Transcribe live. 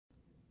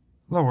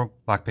Hello world,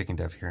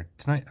 LockpickingDev here.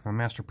 Tonight I have a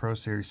Master Pro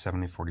Series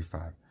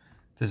 7045.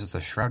 This is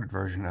the shrouded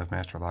version of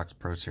Master Lock's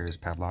Pro Series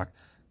padlock.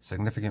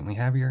 Significantly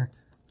heavier,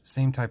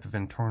 same type of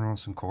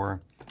internals and core.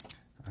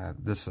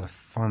 This is a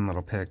fun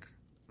little pick,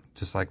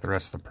 just like the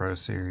rest of the Pro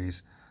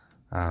Series.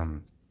 I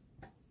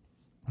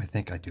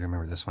think I do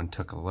remember this one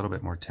took a little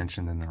bit more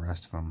tension than the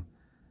rest of them,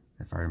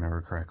 if I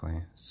remember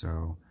correctly.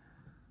 So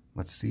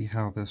let's see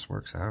how this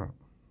works out.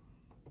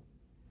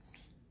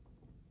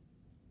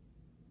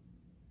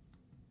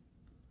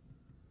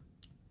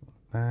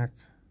 Back.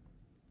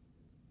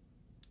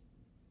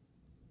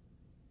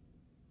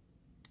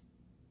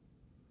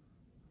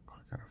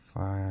 Click out of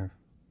 5.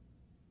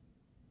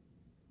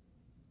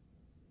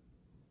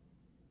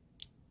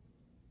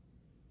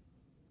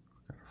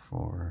 Click out of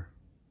 4.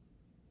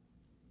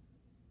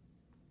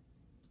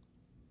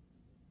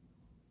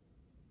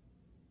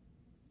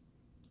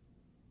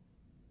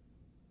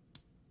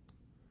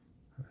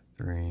 Out of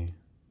 3.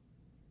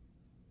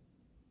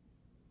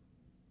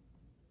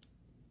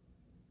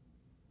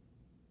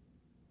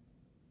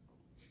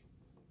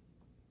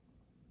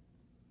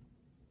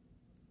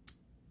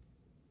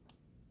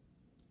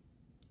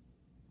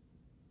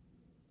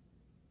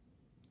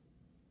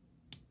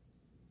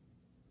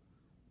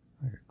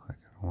 I could click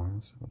out of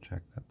 1, so we'll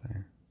check that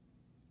there.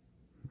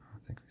 No, I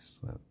think we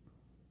slipped.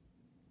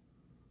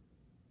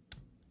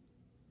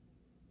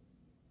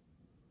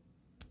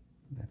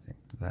 I think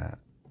that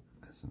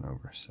is an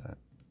overset.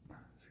 I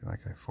feel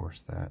like I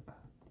forced that.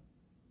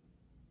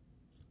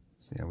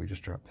 So yeah, we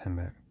just dropped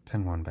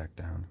pin 1 back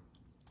down.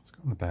 Let's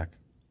go in the back.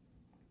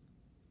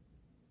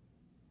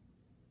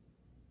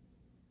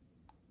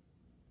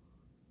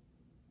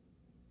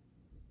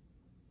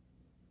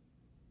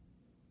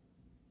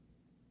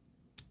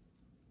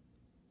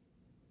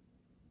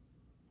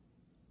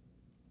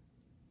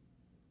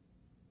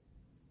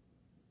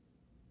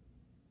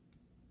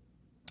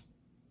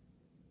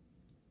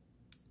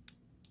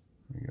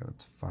 There we go,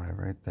 that's 5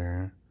 right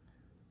there.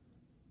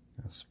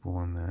 Got a spool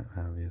on that,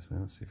 obviously.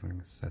 Let's see if we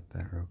can set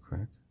that real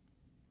quick.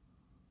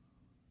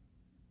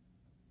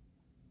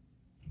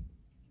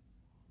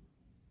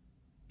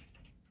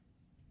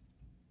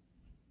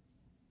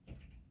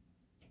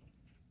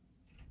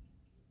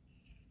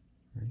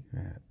 Where you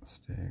at?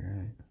 Stay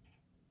right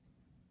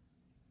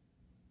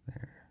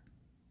there.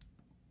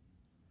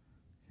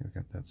 Okay, we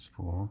got that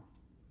spool.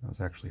 That was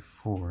actually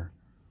 4.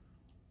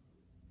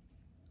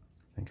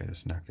 I think I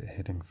just knocked it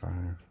hitting 5.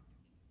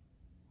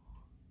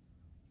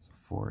 So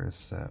 4 is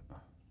set.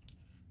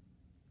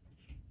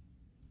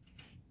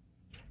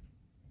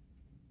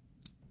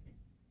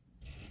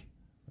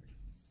 Like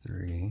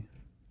 3.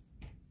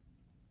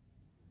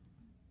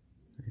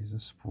 3 is a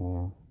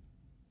spool.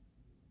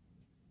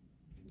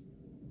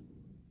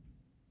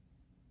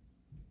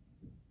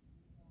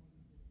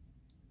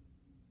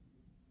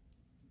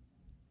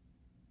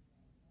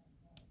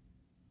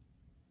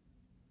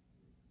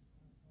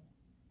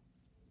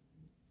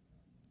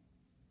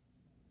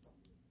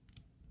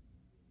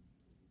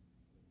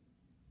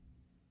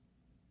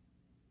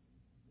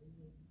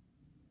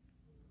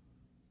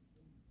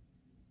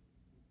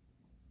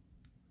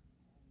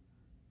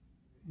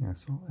 Yeah, I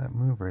saw that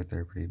move right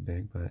there pretty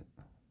big, but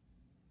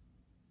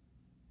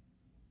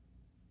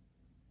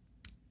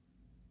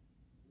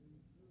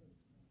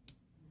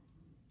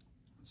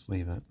let's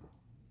leave it.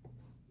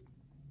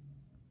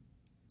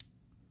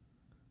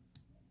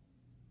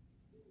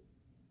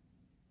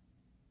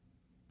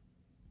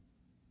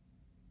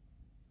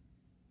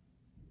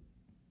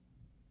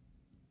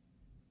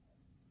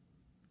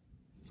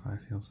 Five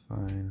feels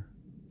fine.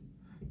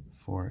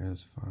 4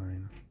 is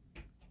fine.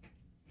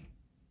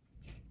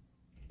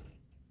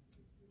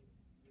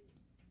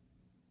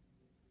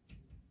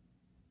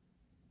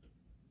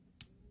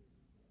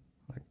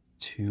 Like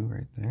 2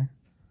 right there.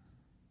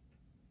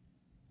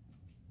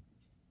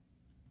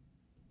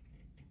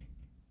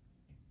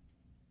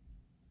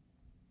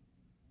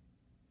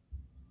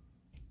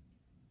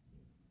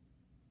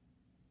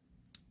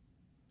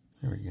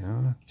 There we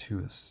go. 2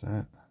 is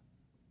set.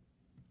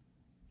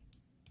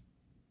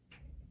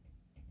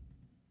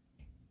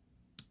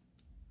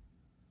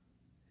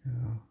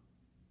 Go.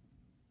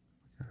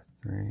 Got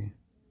a 3.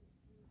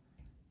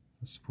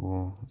 It's a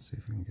spool. Let's see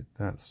if we can get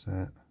that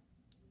set.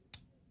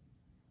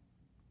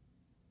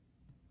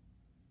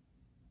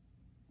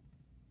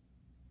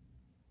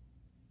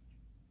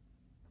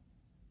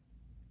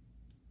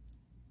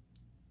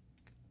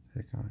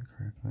 Pick on it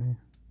correctly.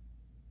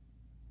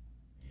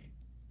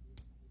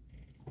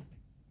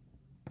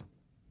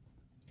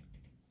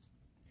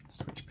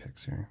 Switch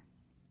picks here.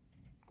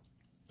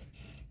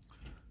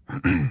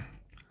 I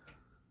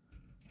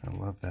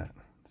love that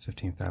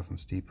 15,000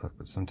 steep hook,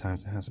 but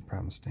sometimes it has a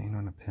problem staying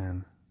on a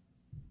pin.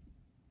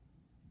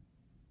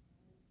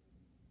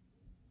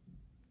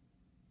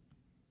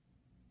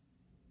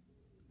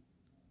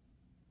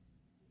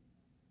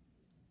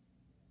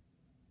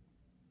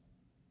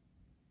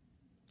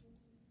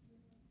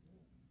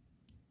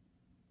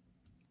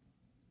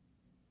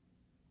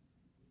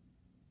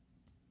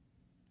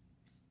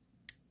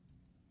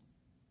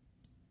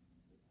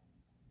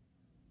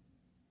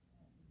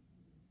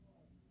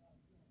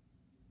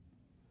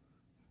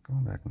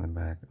 Going back in the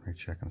back and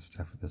rechecking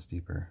stuff with this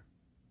deeper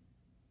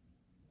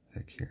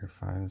pick here.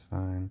 5 is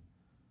fine.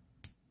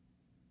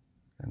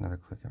 Got another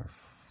click out of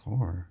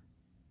 4.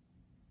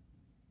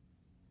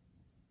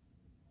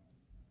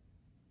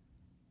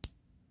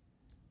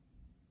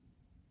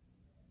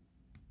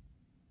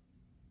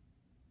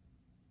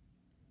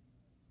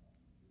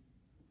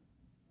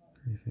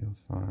 Three feels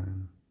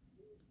fine.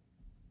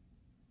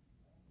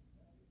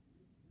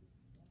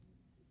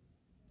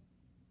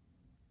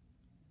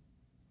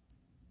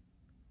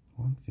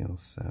 1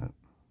 feels set.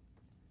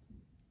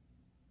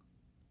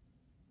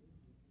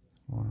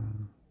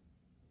 1.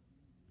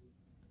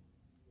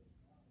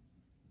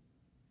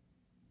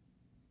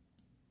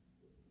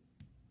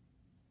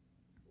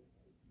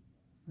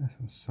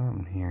 Missing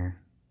something here.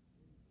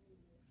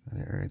 Is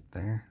that it right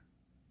there?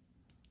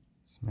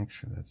 Let's make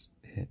sure that's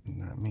it and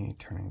not me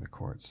turning the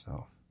core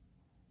itself.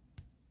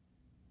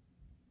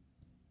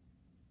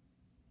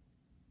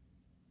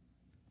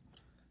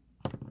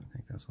 I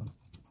think that's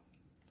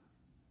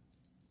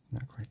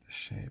not quite the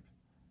shape.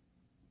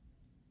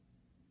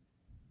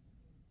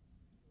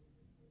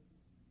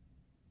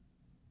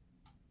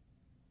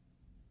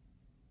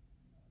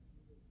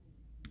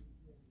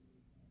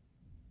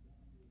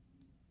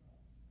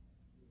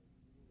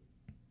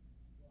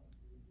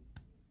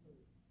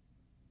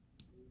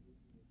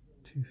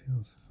 Two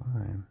feels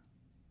fine.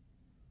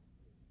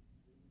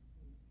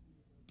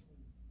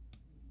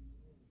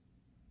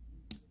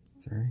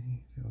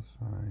 Three feels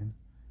fine.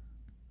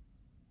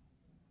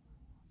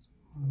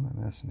 What am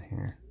I missing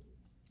here?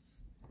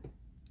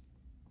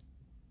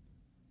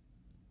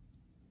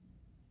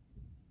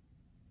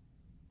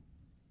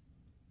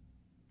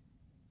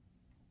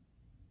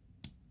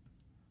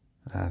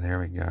 Ah, there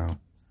we go.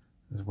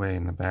 It was way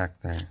in the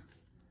back there.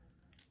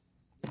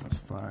 That's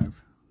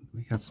 5.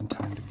 We got some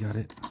time to gut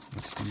it.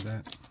 Let's do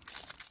that.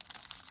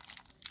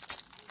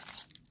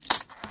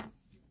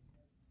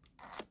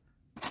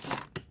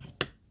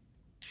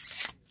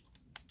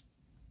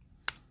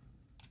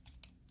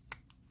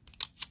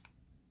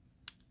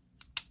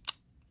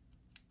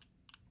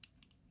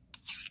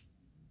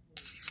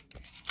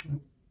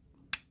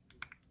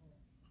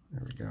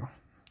 There we go.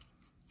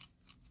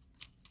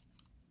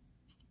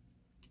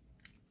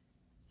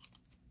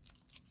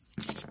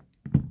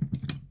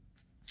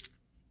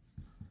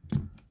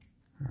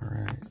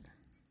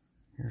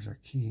 Here's our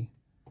key.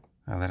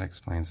 Oh, that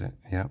explains it.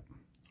 Yep.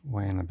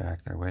 Way in the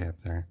back there, way up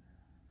there.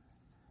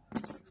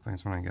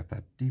 Explains when I got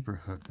that deeper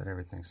hook that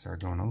everything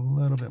started going a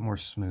little bit more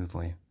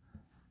smoothly.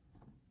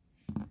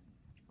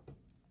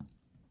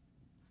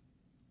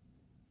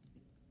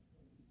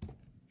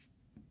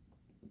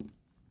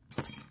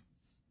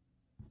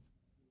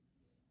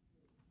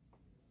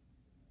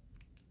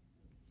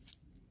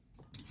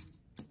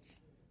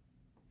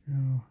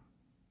 Go.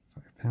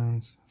 5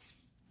 pounds.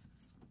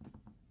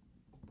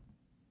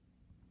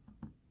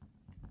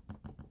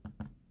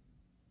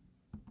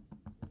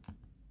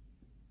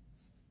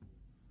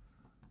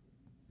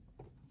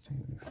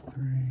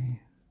 Three.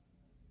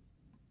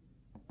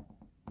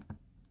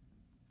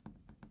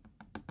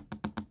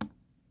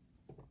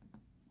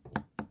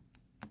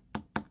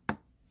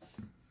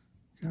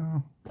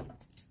 Go.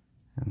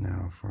 And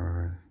now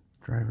for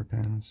driver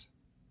pins.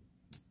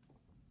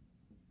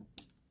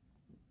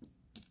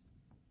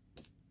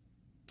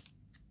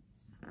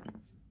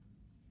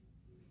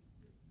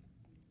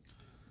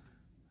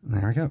 And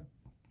there we go.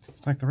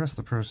 It's like the rest of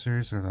the Pro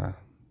Series or the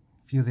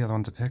few of the other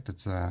ones I picked.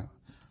 It's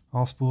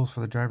all spools for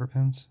the driver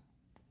pins.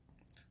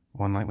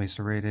 1 lightly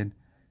serrated,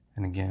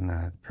 and again,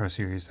 the Pro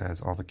Series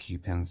has all the key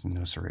pins and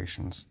no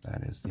serrations.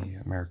 That is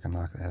the American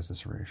lock that has the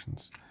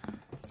serrations.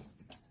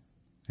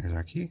 There's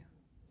our key.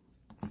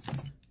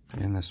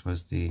 And this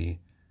was the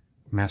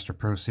Master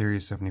Pro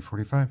Series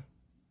 7045.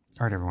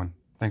 Alright everyone,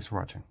 thanks for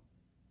watching.